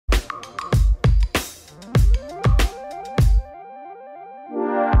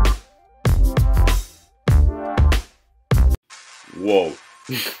whoa.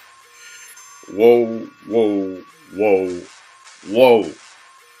 Whoa, whoa, whoa, whoa.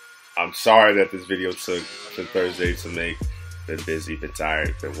 I'm sorry that this video took to Thursday to make. Been busy, been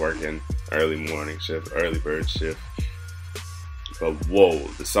tired, been working, early morning shift, early bird shift. But whoa,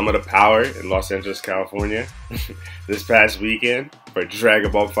 the Sum of the Power in Los Angeles, California this past weekend for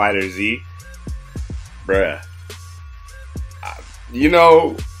Dragon Ball FighterZ. Bruh. You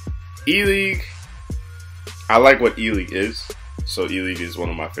know, E-League, I like what E-League is. So E-League is one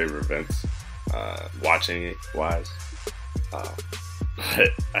of my favorite events, watching it wise.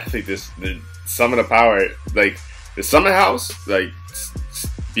 But I think the Sum of the Power, like the Summit House, like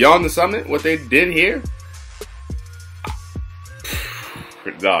beyond the Summit, what they did here,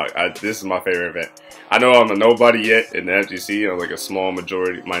 dog, this is my favorite event. I know I'm a nobody yet in the FGC. I'm like a small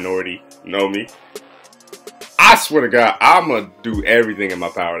minority know me. I swear to God, I'm gonna do everything in my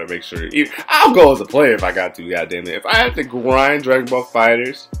power to make sure. I'll go as a player if I got to. Goddamn it! If I have to grind Dragon Ball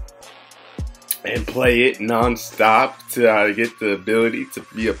Fighters and play it non-stop to get the ability to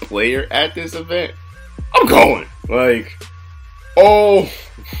be a player at this event, I'm going. Like, oh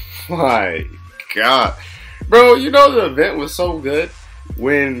my God, bro! You know the event was so good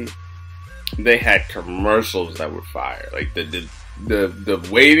when they had commercials that were fire. Like the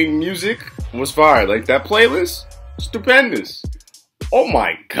waiting music was fire. Like that playlist, stupendous. Oh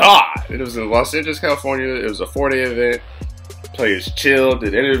my God! It was in Los Angeles, California. It was a 4-day event. Players chilled,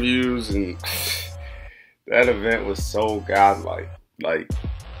 did interviews, and that event was so godlike. Like,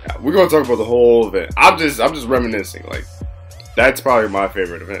 we're gonna talk about the whole event. I'm just reminiscing. Like, that's probably my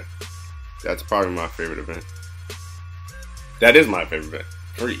favorite event. That's probably my favorite event. That is my favorite event.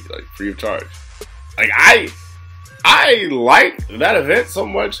 Free of charge. Like, I like that event so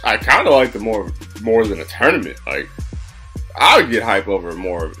much. I kind of like it more than a tournament. Like, I would get hype over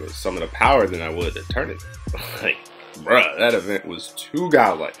more of Some of the Power than I would a tournament. Like, bruh, that event was too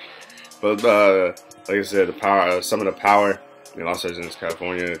godlike. But like I said, Some of the Power in Los Angeles,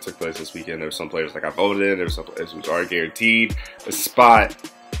 California, it took place this weekend. There were some players like I voted in. There were some players which are guaranteed a spot,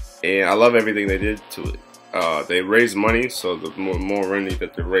 and I love everything they did to it. They raised money, so the more money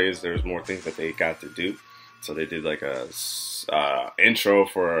that they raised, there was more things that they got to do. So they did like a intro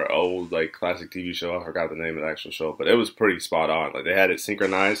for an old like classic TV show. I forgot the name of the actual show, but it was pretty spot on. Like they had it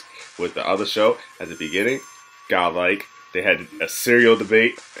synchronized with the other show at the beginning. Godlike. They had a cereal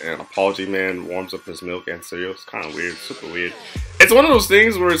debate, and Apology Man warms up his milk and cereal. It's kind of weird, super weird. It's one of those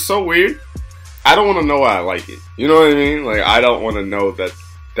things where it's so weird, I don't want to know why I like it. You know what I mean? Like, I don't want to know that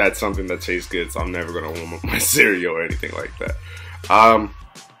that's something that tastes good, so I'm never going to warm up my cereal or anything like that.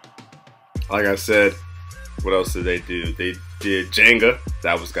 Like I said, what else did they do? They did Jenga.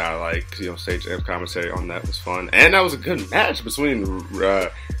 That was godlike. You know, stage commentary on that was fun. And that was a good match between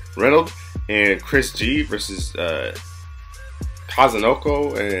Reynolds and Chris G versus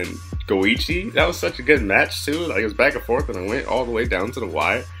Kazunoko and Goichi. That was such a good match too. Like it was back and forth, and it went all the way down to the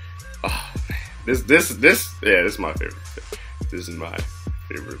wire. Oh, this is my favorite. This is my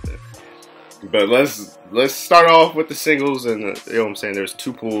favorite bit. But let's start off with the singles, and you know what I'm saying. There's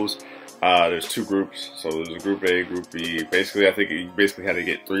two pools. There's two groups. So there's a group A, group B. Basically, I think you basically had to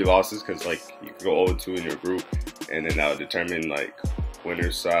get 3 losses because like you could go 0-2 in your group, and then that would determine like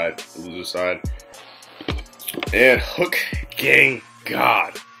winner's side, loser's side. And Hook Gang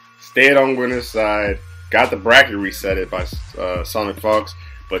God stayed on winner's side. Got the bracket resetted by Sonic Fox,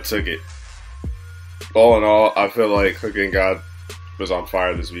 but took it. All in all, I feel like Hook Gang God was on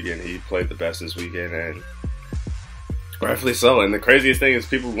fire this weekend. He played the best this weekend, and rightfully so. And the craziest thing is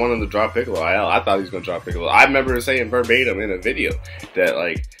people want him to drop Piccolo. I thought he was going to drop Piccolo. I remember saying verbatim in a video that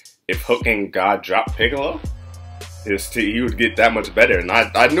like if Hook Gang God dropped Piccolo, he would get that much better. And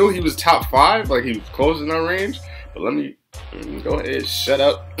I knew he was top 5, like he was close in our range. But let me go ahead, shut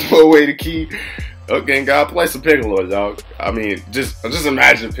up, throw away the key. Hook Gang God, play some Piccolo, dog. I mean, just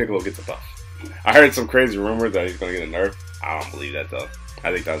imagine Piccolo gets a buff. I heard some crazy rumors that he's gonna get a nerf. I don't believe that though.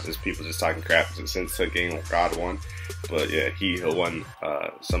 I think that was just people just talking crap since Hook Gang God won. But yeah, he won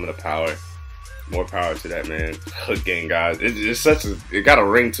Some of the Power. More power to that man. Hook Gang God. It got a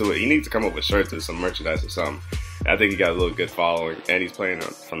ring to it. He needs to come up with shirts or some merchandise or something. I think he got a little good following, and he's playing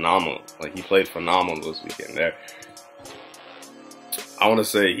phenomenal. Like he played phenomenal this weekend there. I want to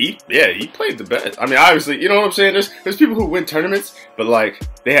say he played the best. I mean, obviously, you know what I'm saying. There's people who win tournaments, but like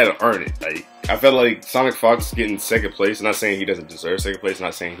they had to earn it. Like I felt like Sonic Fox getting second place. I'm not saying he doesn't deserve second place. I'm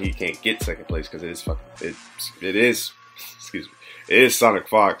not saying he can't get second place because it is Sonic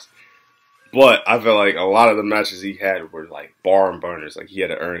Fox. But I felt like a lot of the matches he had were like barn burners. Like he had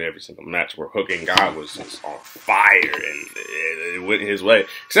to earn every single match. Where Hook Gang God was just on fire and it went his way,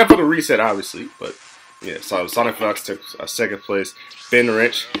 except for the reset, obviously. But Yeah, so Sonic Fox took second place.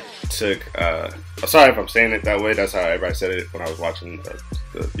 Fenrich took. Sorry if I'm saying it that way. That's how everybody said it when I was watching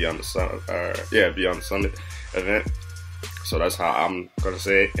the Beyond the Sun. Beyond the Summit event. So that's how I'm gonna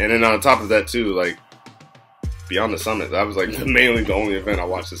say it. And then on top of that too, like Beyond the Summit, that was like mainly the only event I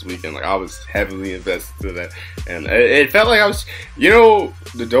watched this weekend. Like I was heavily invested in that, and it felt like I was. You know,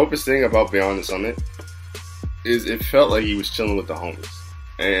 the dopest thing about Beyond the Summit is it felt like he was chilling with the homies.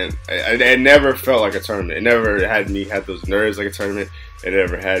 And it never felt like a tournament. It never had me have those nerves like a tournament. It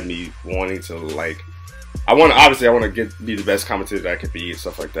never had me wanting to like. Obviously I want to be the best commentator that I could be and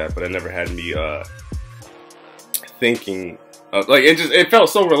stuff like that. But it never had me thinking like it felt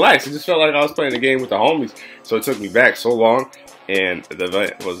so relaxed. It just felt like I was playing the game with the homies. So it took me back so long, and the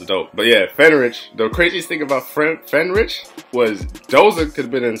event was dope. But yeah, Fenrich. The craziest thing about Fenrich was Doza could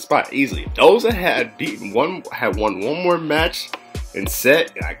have been in the spot easily. Doza had won one more match and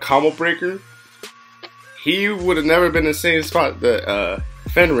set and a combo breaker, he would have never been in the same spot that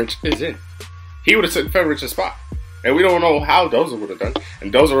Fenrich is in. He would have took Fenrich's spot. And we don't know how Doza would have done.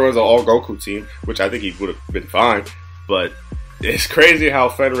 And Doza was an all Goku team, which I think he would have been fine. But it's crazy how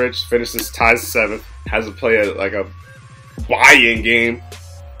Fenrich finishes tied 7th, has to play like a buy-in game,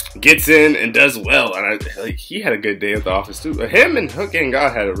 gets in and does well. And he had a good day at the office too. Him and Hook and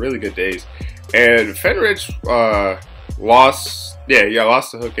God had a really good days. And Fenrich lost. Yeah,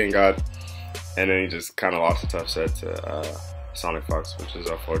 lost to Hook and God, and then he just kind of lost a tough set to Sonic Fox, which is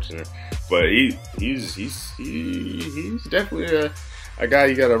unfortunate. But he's definitely a guy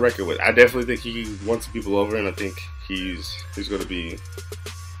you got to reckon with. I definitely think he wants people over, and I think he's going to be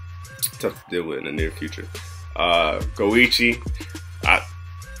tough to deal with in the near future. Goichi,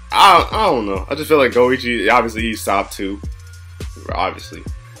 I don't know. I just feel like Goichi, obviously he's top 2, obviously.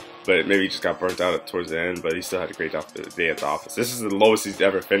 But maybe he just got burnt out towards the end, but he still had a great day at the office. This is the lowest he's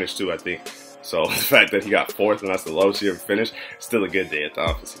ever finished too, I think. So the fact that he got 4th and that's the lowest he ever finished, still a good day at the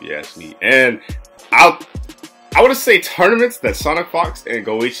office if you ask me. And I want to say tournaments that Sonic Fox and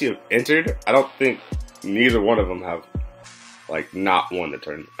Goichi have entered, I don't think neither one of them have like not won the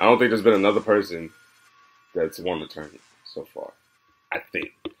tournament. I don't think there's been another person that's won the tournament so far. I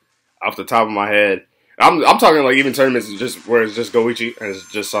think off the top of my head. I'm talking like even tournaments just where it's just Goichi and it's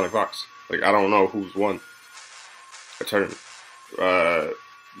just Sonic Fox. Like I don't know who's won a tournament.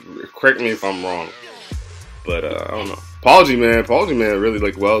 Correct me if I'm wrong, but I don't know. Apology Man really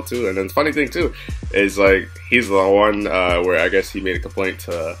looked well too. And then the funny thing too is like he's the one where I guess he made a complaint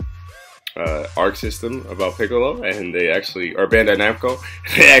to Arc System about Piccolo, and they actually, or Bandai Namco,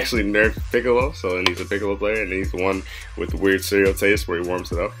 they actually nerfed Piccolo. So and he's a Piccolo player, and he's the one with the weird cereal taste where he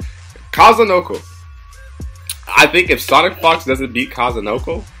warms it up. Kazunoko. I think if Sonic Fox doesn't beat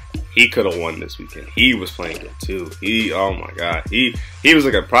Kazunoko, he could have won this weekend. He was playing good too. Oh my god, he was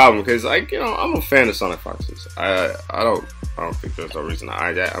like a problem because like I'm a fan of Sonic Foxes. I don't think there's no reason to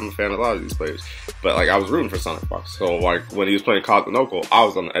hide that. I'm a fan of a lot of these players, but like I was rooting for Sonic Fox. So like when he was playing Kazunoko, I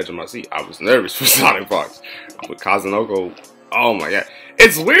was on the edge of my seat. I was nervous for Sonic Fox. But Kazunoko, oh my god,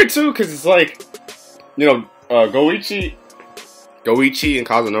 it's weird too because it's like Goichi and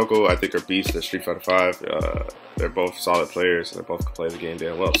Kazunoko, I think, are beasts at Street Fighter 5. They're both solid players, and they both can play the game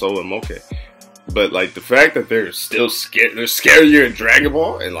damn well. So will Moke. But like the fact that they're still scared, they're scarier in Dragon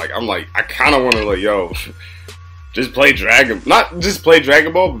Ball, and like I'm like I kind of want to like just play not just play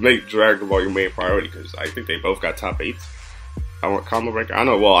Dragon Ball, but make Dragon Ball your main priority because I think they both got top 8s. I want combo breaker. I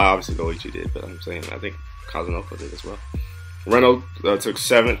know. Well, I obviously Goichi did, but I'm saying I think Kazunoko did as well. Renault took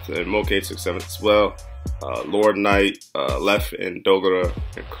 7th, and Moke took 7th as well. Lord Knight, Left, and Dogura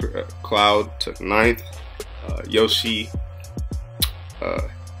and Cloud took 9th. Yohoshi,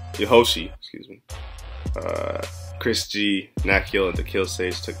 excuse me. Chris G, Nakil, and the Kill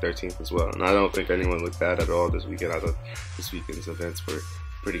Sage took 13th as well. And I don't think anyone looked bad at all this weekend. I thought this weekend's events were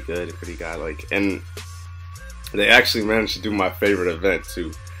pretty good and pretty godlike. And they actually managed to do my favorite event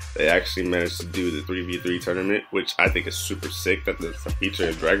too. They actually managed to do the 3v3 tournament, which I think is super sick that there's a feature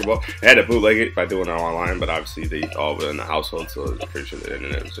in Dragon Ball. They had to bootleg it by doing it online, but obviously they all were in the household, so I'm pretty sure the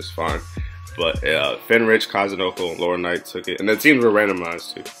internet was just fine. But Fenrich, Kazunoko, and Lord Knight took it, and the teams were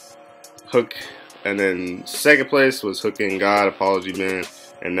randomized too. Hook, and then second place was Hook and God, Apology Man,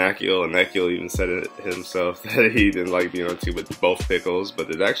 and Nakil. And Nakil even said it himself that he didn't like being on a team with both Pickles, but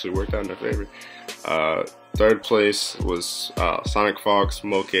it actually worked out in their favor. Third place was Sonic Fox,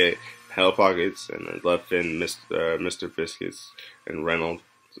 Moke, Hell Pockets, and then left in Mr. Biscuits and Reynolds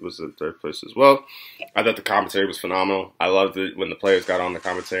was in third place as well. I thought the commentary was phenomenal. I loved it when the players got on the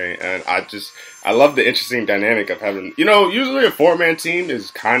commentary, and I love the interesting dynamic of having, usually a 4-man team is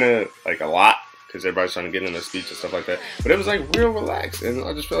kind of like a lot because everybody's trying to get in their speech and stuff like that. But it was like real relaxed, and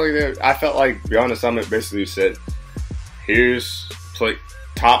I just felt like I felt like Beyond the Summit basically said, "Here's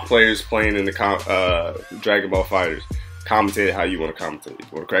top players playing in the Dragon Ball Fighters. Commentate it how you want to commentate.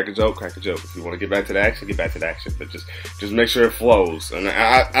 If you want to crack a joke, crack a joke. If you want to get back to the action, get back to the action. But just make sure it flows." And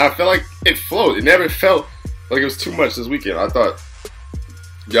I felt like it flowed. It never felt like it was too much this weekend. I thought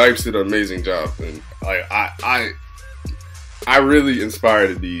Yipes did an amazing job, and I really aspire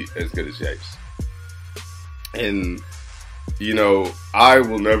to be as good as Yipes. And you know, I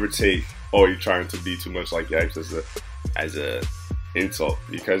will never take you trying to be too much like Yipes as a insult,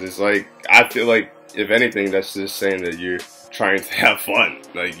 because it's like, I feel like if anything, that's just saying that you're trying to have fun.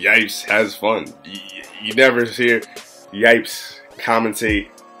 Like, Yipes has fun. You never hear Yipes commentate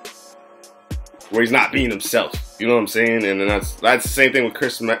where he's not being himself. You know what I'm saying? And then that's the same thing with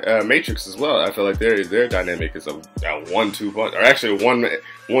Chris Matrix as well. I feel like their dynamic is a 1-2 punch, or actually a 1A,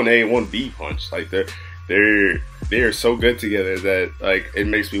 1B punch. Like they're so good together that like it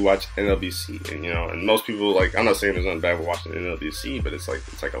makes me watch NLBC. And you know, and most people, like, I'm not saying there's nothing bad with watching NLBC, but it's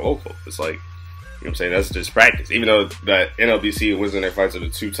like a local. It's like, you know what I'm saying? That's just practice. Even though that NLBC and Wisdom Air Fights are the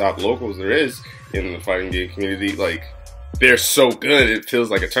two top locals there is in the fighting game community, like, they're so good, it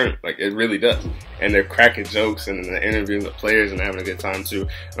feels like a tournament. Like, it really does. And they're cracking jokes and they're interviewing the players and having a good time too.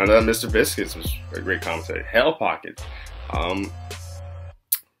 And I know Mr. Biscuits was a great commentator. Hell Pocket.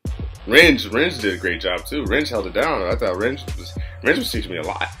 Ringe did a great job too. Ringe held it down. I thought Ringe was teaching me a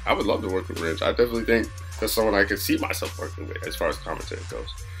lot. I would love to work with Ringe. I definitely think that's someone I could see myself working with as far as commentary goes.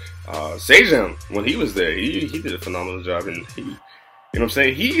 Sajam, when he was there, he did a phenomenal job, and you know what I'm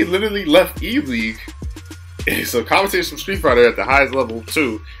saying? He literally left E-League, so commentators from Street Fighter at the highest level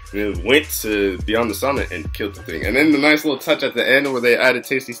too, and then went to Beyond the Summit and killed the thing. And then the nice little touch at the end where they added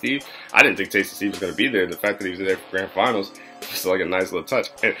Tasty Steve. I didn't think Tasty Steve was going to be there, and the fact that he was there for Grand Finals was like a nice little touch.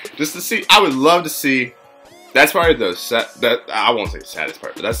 And just to see, I would love to see. That's probably I won't say the saddest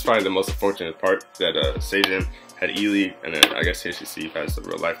part, but that's probably the most unfortunate part, that Sajam had E-League, and then I guess Tasty Steve has the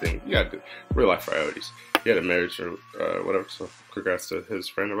real life thing. You got the real life priorities. He had a marriage or whatever, so congrats to his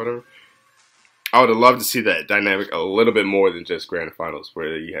friend or whatever. I would have loved to see that dynamic a little bit more than just Grand Finals,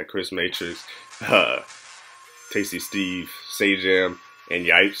 where you had Chris Matrix, Tasty Steve, Sajam, and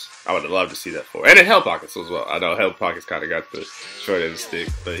Yipes. I would have loved to see that for. And then Hell Pockets as well. I know Hell Pockets kind of got the short end of the stick,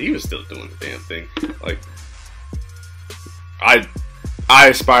 but he was still doing the damn thing. Like, I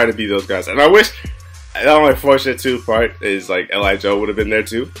aspire to be those guys, and I wish. The only fortunate too part is like L.I. Joe would have been there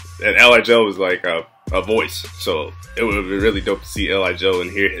too, and L.I. Joe was like a voice, so it would have been really dope to see L.I. Joe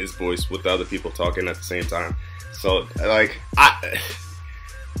and hear his voice with the other people talking at the same time. So like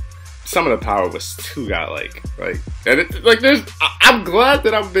some of the power was too godlike, and I'm glad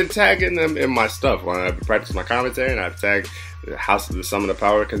that I've been tagging them in my stuff when I've been practicing my commentary, and I've tagged the House of the Summon of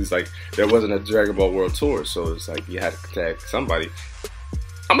Power, because it's like there wasn't a Dragon Ball World Tour, so it's like you had to tag somebody.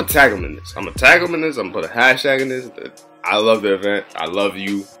 I'm gonna tag them in this. I'm gonna put a hashtag in this. I love the event. I love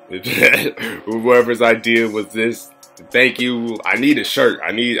you. Whoever's idea was this, thank you. I need a shirt.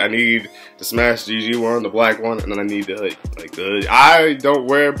 I need the Smash GG one, the black one, and then I need the hood. Like the hood. I don't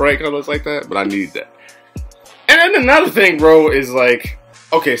wear bright colors like that, but I need that. And then another thing, bro, is like,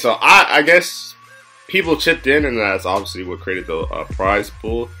 okay, so I guess people chipped in, and that's obviously what created the prize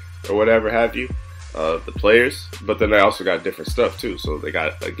pool or whatever have you. The players, but then they also got different stuff too. So they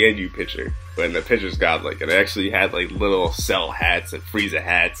got a Genyu pitcher, and the pitchers got like, it actually had like little Cell hats and Frieza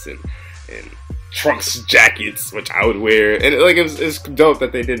hats and Trunks jackets, which I would wear. And like it's dope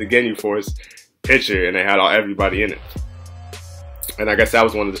that they did the Genyu Force pitcher, and they had everybody in it. And I guess that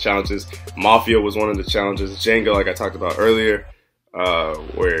was one of the challenges. Mafia was one of the challenges. Jenga, like I talked about earlier,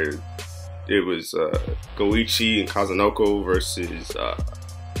 where it was Goichi and Kazunoko versus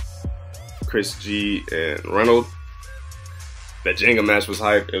Chris G and Reynolds. That Jenga match was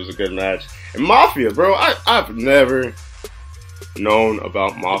hype. It was a good match. And Mafia, bro, I've never known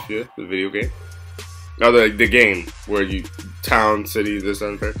about Mafia, the video game. No, the game where you town, city, this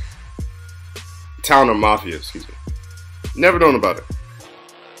and that. Town or Mafia, excuse me. Never known about it.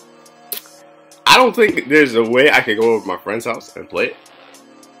 I don't think there's a way I could go over to my friend's house and play it.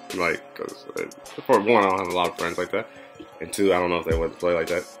 Like, cause for one, I don't have a lot of friends like that. And two, I don't know if they want to play like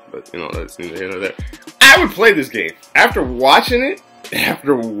that, but you know, that's neither here nor there. I would play this game after watching it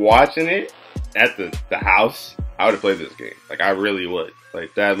at the house. I would have played this game. Like, I really would.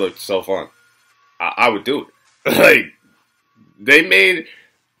 Like, that looked so fun. I would do it. Like, they made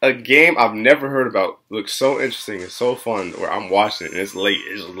a game I've never heard about look so interesting and so fun. Where I'm watching it and it's late.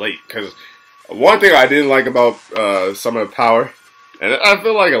 It's late because one thing I didn't like about some of the Power, and I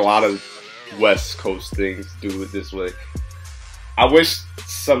feel like a lot of West Coast things do it this way. I wish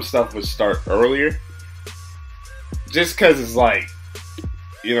some stuff would start earlier. Just because it's like,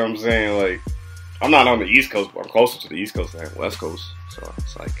 you know what I'm saying? Like, I'm not on the East Coast, but I'm closer to the East Coast than the West Coast. So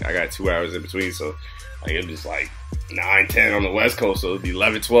it's like, I got 2 hours in between. So like, it was like 9, 10 on the West Coast. So it'd be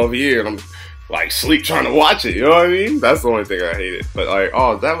 11, 12 here. And I'm like sleep trying to watch it. You know what I mean? That's the only thing I hated. But like,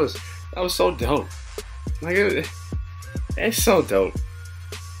 oh, that was so dope. Like, it's so dope.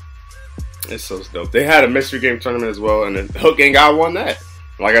 It's so dope. They had a mystery game tournament as well, and then Hook and God won that.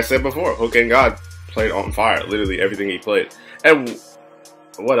 Like I said before, Hook and God played on fire. Literally everything he played. And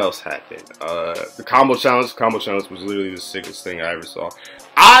what else happened? The combo challenge. Combo challenge was literally the sickest thing I ever saw.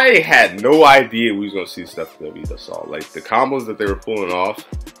 I had no idea we was gonna see stuff that we just saw. Like the combos that they were pulling off,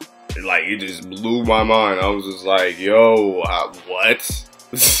 like it just blew my mind. I was just like, yo, what?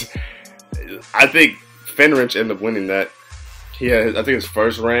 I think Fenrich ended up winning that. He had, I think his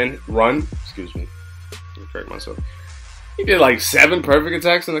first run. Excuse me. Let me correct myself. He did like 7 perfect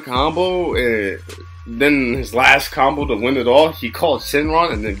attacks in the combo, and then his last combo to win it all, he called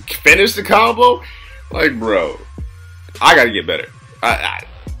Shenron and then finished the combo. Like, bro, I gotta get better.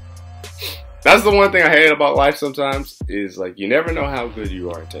 That's the one thing I hate about life sometimes, is like you never know how good you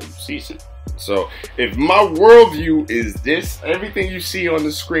are until you see it. So if my worldview is this, everything you see on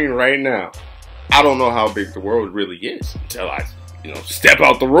the screen right now, I don't know how big the world really is until I, step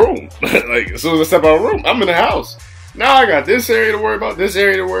out the room. Like, as soon as I step out the room, I'm in the house. Now I got this area to worry about, this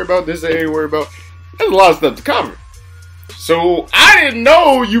area to worry about, this area to worry about. There's a lot of stuff to cover. So I didn't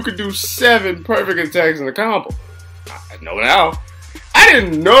know you could do 7 perfect attacks in a combo. I know now. I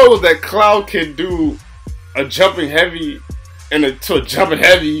didn't know that Cloud could do a jumping heavy and a jumping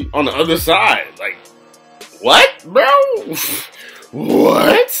heavy on the other side. Like, what, bro?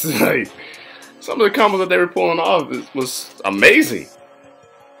 What? Like, some of the combos that they were pulling off was amazing.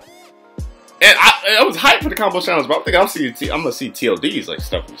 And I was hyped for the combo challenge, but I think I'm gonna see TLDs, like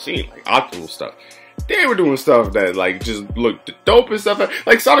stuff we've seen, like optimal stuff. They were doing stuff that like just looked dope and stuff.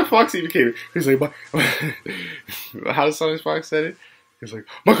 Like Sonic Fox even came in. He's like, how does Sonic Fox say it? He's like,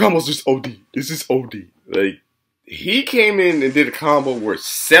 my combo's just OD. It's just OD. Like, he came in and did a combo where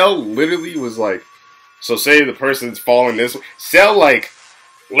Cell literally was like, so say the person's falling this way. Cell like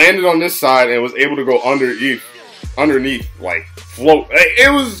landed on this side and was able to go underneath, like float.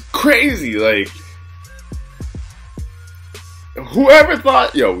 It was crazy. Like, whoever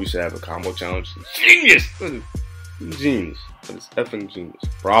thought, yo, we should have a combo challenge? Genius! Genius. That is effing genius.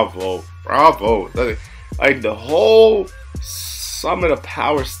 Bravo. Bravo. Like, the whole Summit of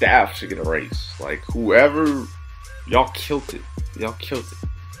Power staff should get a raise. Like, whoever, y'all killed it. Y'all killed it.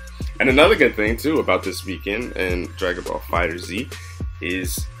 And another good thing, too, about this weekend in Dragon Ball FighterZ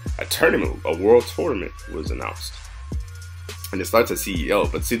is a tournament, a world tournament was announced. And it starts at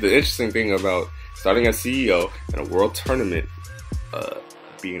CEO. But see, the interesting thing about starting at CEO and a world tournament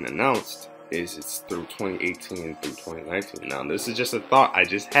being announced is it's through 2018 through 2019. Now, this is just a thought I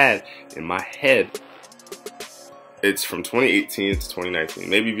just had in my head. It's from 2018 to 2019.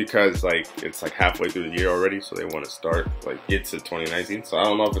 Maybe because like it's like halfway through the year already, so they want to start like get to 2019. So I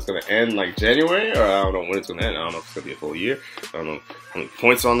don't know if it's gonna end like January, or I don't know when it's gonna end. I don't know if it's gonna be a full year. I don't know how many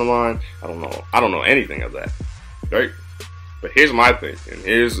points on the line. I don't know. I don't know anything of that. Right? But here's my thing, and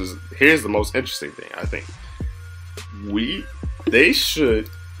here's the most interesting thing. I think they should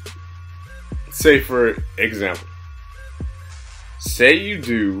say, for example, say you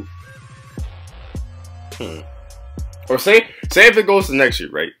do, or say if it goes to next year,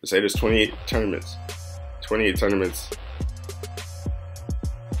 right? Say there's 28 tournaments. 28 tournaments.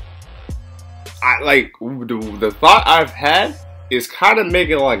 I like the thought I've had is kind of make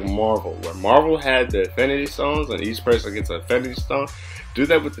it like Marvel, where Marvel had the Affinity Stones and each person gets an Affinity Stone. Do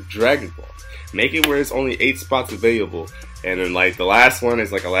that with the Dragon Ball. Make it where it's only 8 spots available, and then like the last one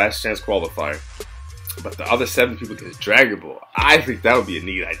is like a last chance qualifier. But the other 7 people get Dragon Ball. I think that would be a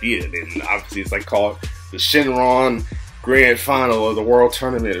neat idea. And then obviously it's like called the Shenron Grand Final of the World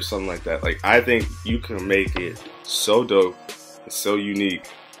Tournament or something like that. Like, I think you can make it so dope and so unique.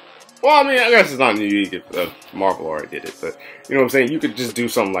 Well, I mean, I guess it's not unique if Marvel already did it, but you know what I'm saying? You could just do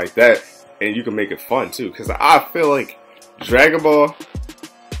something like that and you can make it fun too. Because I feel like Dragon Ball,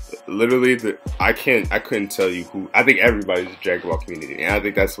 literally, I couldn't tell you who. I think everybody's a Dragon Ball community, and I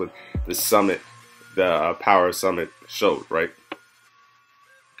think that's what the Summit, the Power Summit showed, right?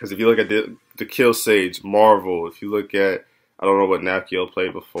 Because if you look at the Kill Sage, Marvel, if you look at, I don't know what Nakio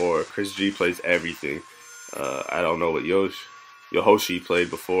played before, Chris G plays everything. I don't know what Yohoshi played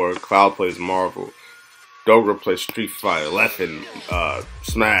before. Cloud plays Marvel. Dogra plays Street Fighter, Leffen,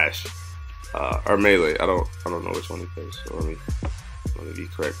 Smash, or Melee. I don't know which one he plays. So let me be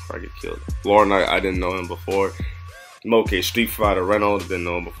correct before I get killed. Lore Knight, I didn't know him before. Moke, Street Fighter, Reynolds, been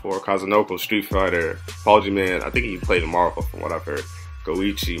known before. Kazunoko, Street Fighter, Paul Man, I think he played Marvel from what I've heard.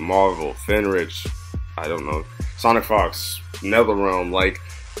 Goichi, Marvel, Fenrich, I don't know. Sonic Fox, NetherRealm, like,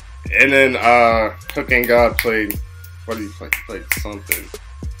 and then Hook and God played, what did he play? He played something.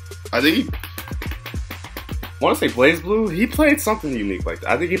 I think I want to say Blaze Blue. He played something unique like that.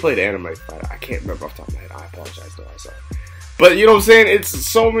 I think he played Anime Fighter. I can't remember off the top of my head. I apologize though. I saw it. But you know what I'm saying? It's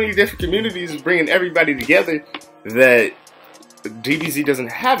so many different communities bringing everybody together that DBZ doesn't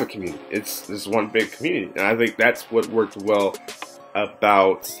have a community. It's this one big community, and I think that's what worked well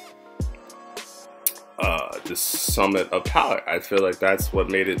about the Summit of Power. I feel like that's what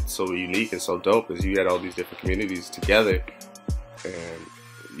made it so unique and so dope, is you had all these different communities together, and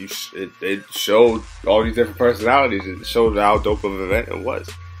it showed all these different personalities. It showed how dope of an event it was.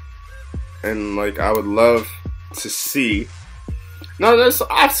 And like, I would love to see. Now,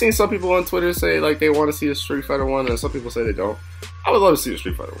 I've seen some people on Twitter say like they want to see a Street Fighter 1, and some people say they don't. I would love to see a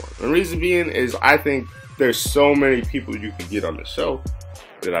Street Fighter 1. The reason being is I think there's so many people you could get on the show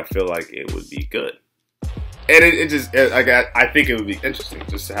that I feel like it would be good. And I think it would be interesting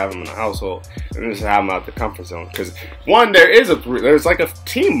just to have them in the household and just have them out the comfort zone. Because one, there's like a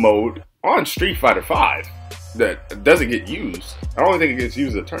team mode on Street Fighter 5 that doesn't get used. I don't think it gets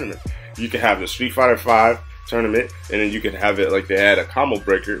used at a tournament. You can have the Street Fighter 5 tournament, and then you could have it like they had a combo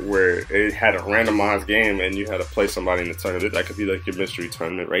breaker where it had a randomized game and you had to play somebody in the tournament. That could be like your mystery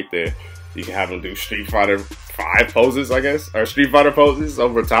tournament right there. You can have them do Street Fighter 5 poses, I guess, or Street Fighter poses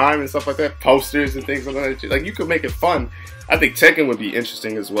over time and stuff like that. Posters and things like that. Like, you could make it fun. I think Tekken would be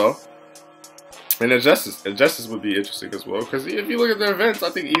interesting as well. And Injustice would be interesting as well. Because if you look at their events, I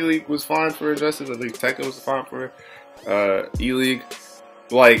think E-League was fine for Injustice. I think Tekken was fine for E-League.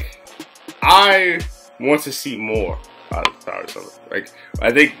 Like, I want to see more out of Power Summit. Like,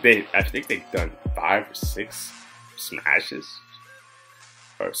 I think they've done 5 or 6 smashes.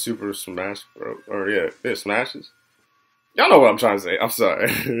 Or Super Smash, or yeah, Smashes. Y'all know what I'm trying to say. I'm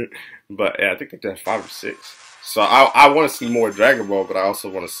sorry. But yeah, I think they've done 5 or 6. So I want to see more Dragon Ball, but I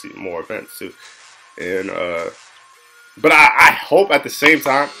also want to see more events too. And but I hope at the same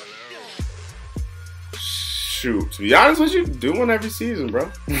time, shoot, to be honest with you, do one every season,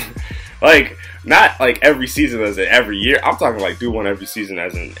 bro. Like, not like every season as in every year. I'm talking like do one every season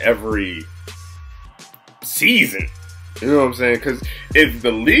as in every season. You know what I'm saying? Because if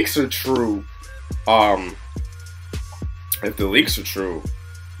the leaks are true,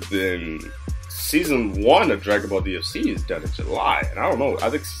 then season 1 of Dragon Ball DFC is done in July, and I don't know.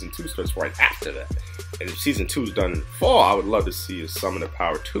 I think season 2 starts right after that. And if season 2 is done in the fall, I would love to see a Summon of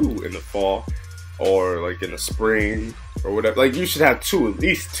Power 2 in the fall, or like in the spring, or whatever. Like, you should have at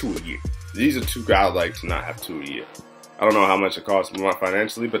least 2 a year. These are 2 guys like to not have 2 a year. I don't know how much it costs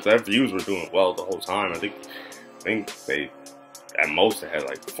financially, but their views were doing well the whole time. I think they, at most, they had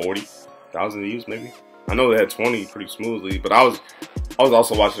like 40,000 views, maybe. I know they had 20 pretty smoothly, but I was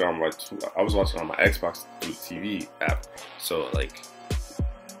also watching it on my Xbox through the TV app, so like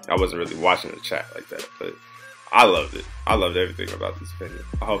I wasn't really watching the chat like that. But I loved it. I loved everything about this venue.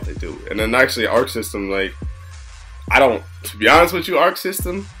 I hope they do. And then actually, Arc System, like, to be honest with you, Arc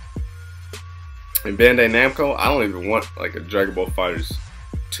System and Bandai Namco, I don't even want like a Dragon Ball FighterZ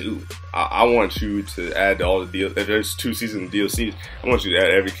 2. I want you to add all the DLC. If there's 2 seasons of DLCs, I want you to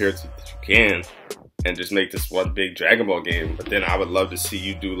add every character that you can and just make this one big Dragon Ball game. But then I would love to see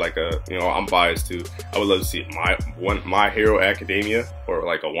you do like a, you know, I'm biased too. I would love to see My Hero Academia or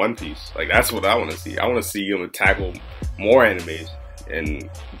like a One Piece. Like, that's what I want to see. I want to see them tackle more animes and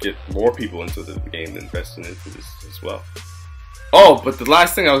get more people into the game and investing into this as well. Oh, but the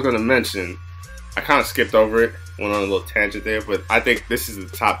last thing I was going to mention, I kind of skipped over it, went on a little tangent there, but I think this is the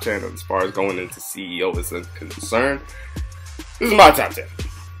top 10 as far as going into CEO is concerned. This is my top 10.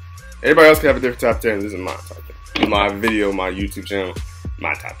 Everybody else can have a different top 10. This is my top 10. My video, my YouTube channel,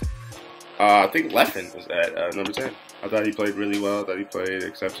 my top 10. I think Leffen was at number 10. I thought he played really well. I thought he played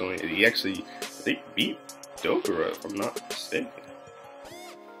exceptionally. He actually, I think, beat Dokura, if I'm not mistaken.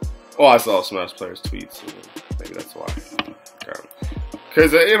 Oh, I saw Smash Player's tweets, so maybe that's why.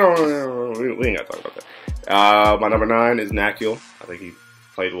 Because, you know, we ain't got to talk about that. My number 9 is Nakiel. I think he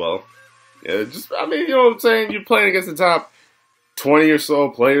played well. Yeah, I mean, you know what I'm saying? You're playing against the top 20 or so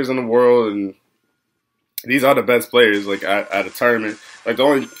players in the world, and these are the best players, like, at a tournament. Like, the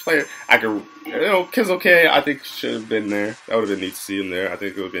only player I could, you know, Kizuke, I think should have been there. That would have been neat to see him there. I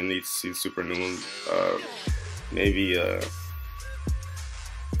think it would have been neat to see Super Noon. Maybe,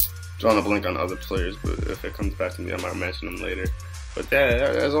 drawing a blank on other players, but if it comes back to me, I might mention them later. But yeah,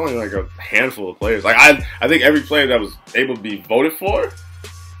 there's only like a handful of players. Like, I think every player that was able to be voted for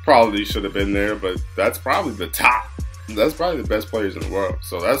probably should have been there, but that's probably the top That's probably the best players in the world.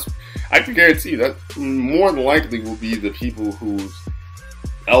 So I can guarantee that more than likely will be the people who's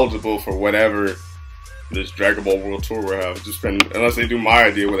eligible for whatever this Dragon Ball World Tour will have. Just unless they do my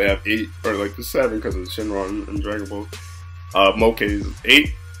idea where they have 8 or like the 7 because of Shinron and Dragon Ball. Moke is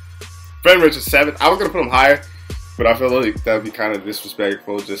 8. Fenrich is 7. I was gonna put him higher, but I feel like that would be kind of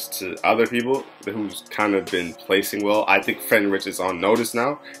disrespectful just to other people who's kind of been placing well. I think Fenrich is on notice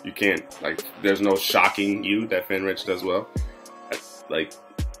now. You can't, like, there's no shocking you that Fenrich does well. Like,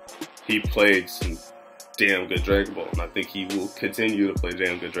 he played some damn good Dragon Ball, and I think he will continue to play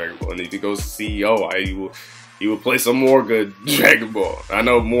damn good Dragon Ball. And if he goes to CEO, he will play some more good Dragon Ball. I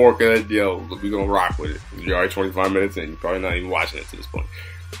know more good, yo, we gonna rock with it. You're already 25 minutes in, you're probably not even watching it to this point.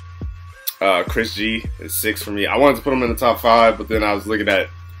 Chris G is 6 for me. I wanted to put him in the top 5, but then I was looking at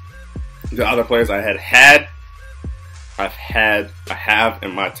the other players I have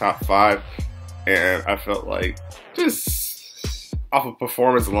in my top 5, and I felt like just off of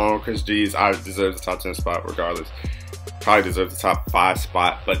performance alone, Chris G's, I deserve the top 10 spot regardless. Probably deserve the top 5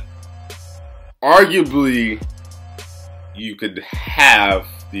 spot, but arguably you could have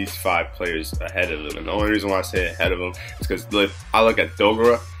these 5 players ahead of him, and the only reason why I say ahead of him is because I look at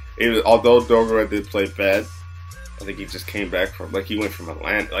Dogura. Although Dogura did play bad, I think he just came back from, like, he went from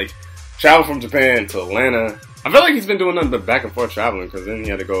Atlanta, like, traveled from Japan to Atlanta. I feel like he's been doing nothing but back and forth traveling, because then he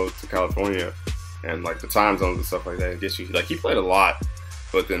had to go to California, and, like, the time zones and stuff like that. Gets you, like, he played a lot,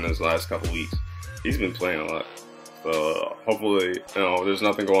 but then those last couple weeks, he's been playing a lot. So, hopefully, you know, there's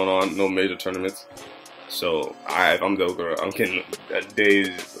nothing going on, no major tournaments. So, I'm Dogura. I'm getting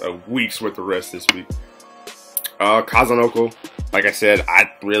weeks worth of rest this week. Kazunoko, like I said,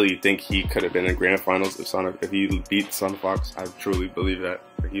 I really think he could have been in grand finals if he beat Sun Fox. I truly believe that.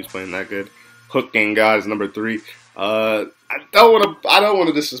 He was playing that good. Hook Gang God is number 3. I don't want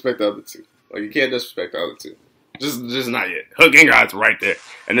to disrespect the other 2. Like, you can't disrespect the other 2. Just not yet. Hook Gang God's right there.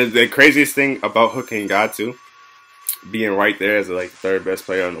 And the craziest thing about Hook Gang God too, being right there as like 3rd best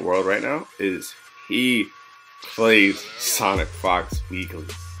player in the world right now, is he plays Sonic Fox weekly.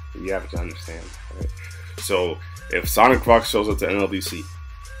 You have to understand that, right? So if Sonic Fox shows up to NLDC,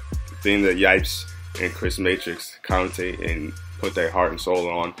 the thing that Yipes and Chris Matrix commentate and put their heart and soul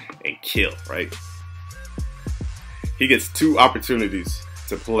on and kill, right? He gets 2 opportunities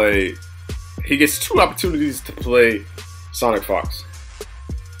to play. He gets 2 opportunities to play Sonic Fox.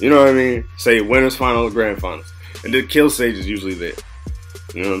 You know what I mean? Say winners final, grand finals, and the kill stage is usually there.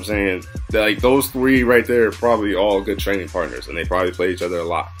 You know what I'm saying? Like, those 3 right there are probably all good training partners, and they probably play each other a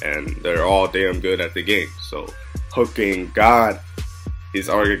lot, and they're all damn good at the game. So Hook Gang God is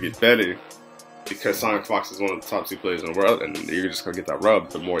already gonna get better because Sonic Fox is one of the top 2 players in the world, and you're just gonna get that rub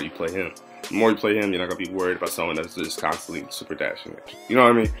the more you play him. The more you play him, you're not gonna be worried about someone that's just constantly super dashing at you. You know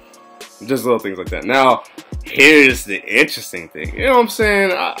what I mean? Just little things like that. Now, here's the interesting thing. You know what I'm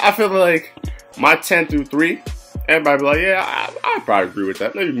saying? I feel like my 10 through 3, everybody be like, yeah, I probably agree with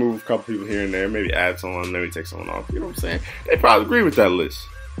that. Maybe move a couple people here and there, maybe add someone, maybe take someone off. You know what I'm saying? They probably agree with that list.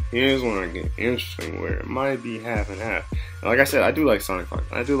 Here's when I get interesting, where it might be half and half. And like I said, I do like Sonic Fox.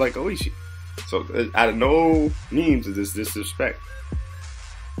 I do like Oishi. So out of no means is this disrespect.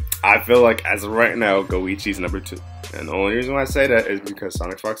 I feel like as of right now, Goichi's number 2. And the only reason why I say that is because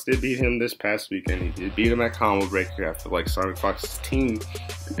Sonic Fox did beat him this past weekend. He did beat him at Combo Breaker. I feel like Sonic Fox's team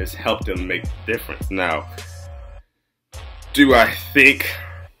has helped him make the difference. Now, do I think...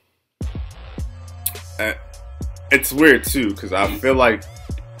 it's weird too, because I feel like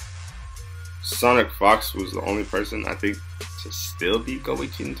Sonic Fox was the only person I think to still beat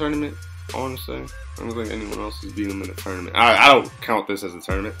Goichi in the tournament, honestly. I don't think anyone else has beat him in the tournament. I don't count this as a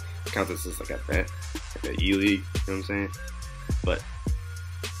tournament. I count this as like a bet, like a E-League, you know what I'm saying? But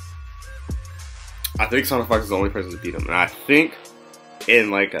I think Sonic Fox is the only person to beat him. And I think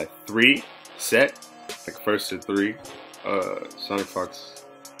in like a 3 set, like first to 3, Sonic Fox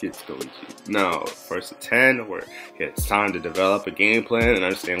gets Goichi. Now, first to 10, where it's time to develop a game plan and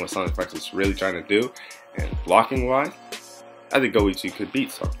understand what Sonic Fox is really trying to do, and blocking wise, I think Goichi could beat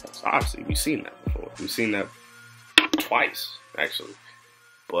Sonic Fox. Obviously, we've seen that before. We've seen that twice, actually.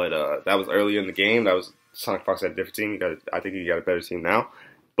 But that was early in the game. That was Sonic Fox had a different team. I think he got a better team now.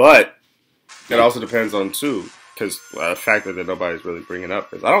 But it also depends on, too, because a factor that nobody's really bringing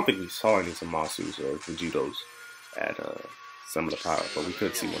up is I don't think we saw any Zamasus or Vegetos at some of the power, but we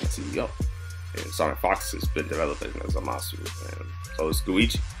could see one at CEO. And Sonic Fox has been developing as Zamasu, and so is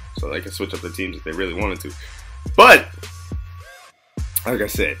Goichi. So they can switch up their teams if they really wanted to. But like I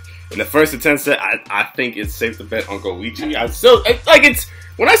said, in the first to 10 set, I think it's safe to bet on Goichi.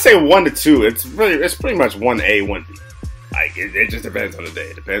 When I say 1 to 2, it's pretty much 1A, 1B. Like, it just depends on the day.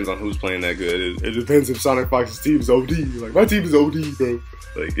 It depends on who's playing that good. It depends if Sonic Fox's team is OD. Like, my team is OD, bro.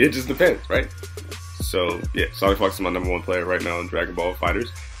 Like, it just depends, right? So, yeah, Sonic Fox is my #1 player right now in Dragon Ball FighterZ.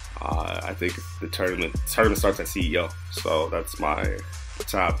 I think the tournament starts at CEO. So, that's my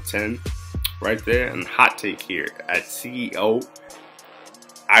top 10 right there. And hot take here. At CEO,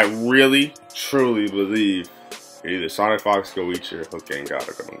 I really, truly believe either Sonic Fox, Goichi, or Hook Gang God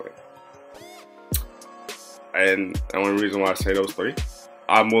are going to win. And the only reason why I say those three,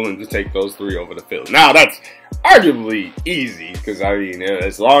 I'm willing to take those three over the field. Now, that's arguably easy, because, I mean,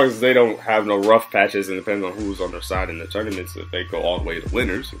 as long as they don't have no rough patches, and depends on who's on their side in the tournaments, if they go all the way to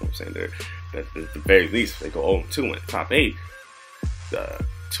winners, you know what I'm saying, at the very least, if they go 0-2 in the top 8, the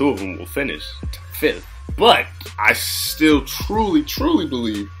 2 of them will finish 5th. But I still truly, truly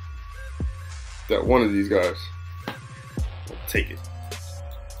believe that one of these guys will take it.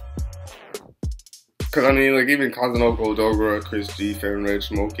 Because, I mean, like, even Kazunoko, Dogra, Chris G, Fenrich,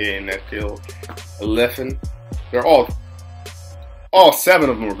 Smoke, and Netkill, Leffen, they're all 7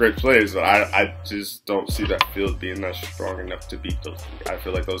 of them are great players, but I just don't see that field being that strong enough to beat those 3. I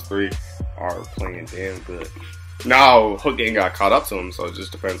feel like those 3 are playing damn good. Now, Hook Gang got caught up to them, so it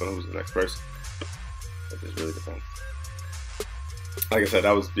just depends on who's the next person. It just really depends. Like I said,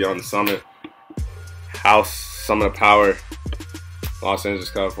 that was Beyond the Summit. House, Summit of Power, Los Angeles,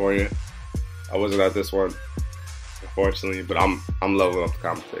 California. I wasn't at this one, unfortunately, but I'm leveling up the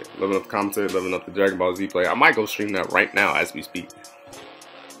commentary, leveling up the Dragon Ball Z play. I might go stream that right now as we speak.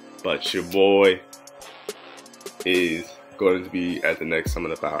 But your boy is going to be at the next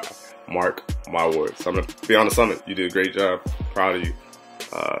Summit of Power. Mark my words. Beyond the Summit, you did a great job. Proud of you.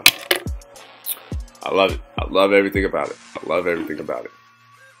 I love it. I love everything about it. I love everything about it.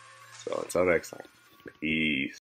 So until next time, peace.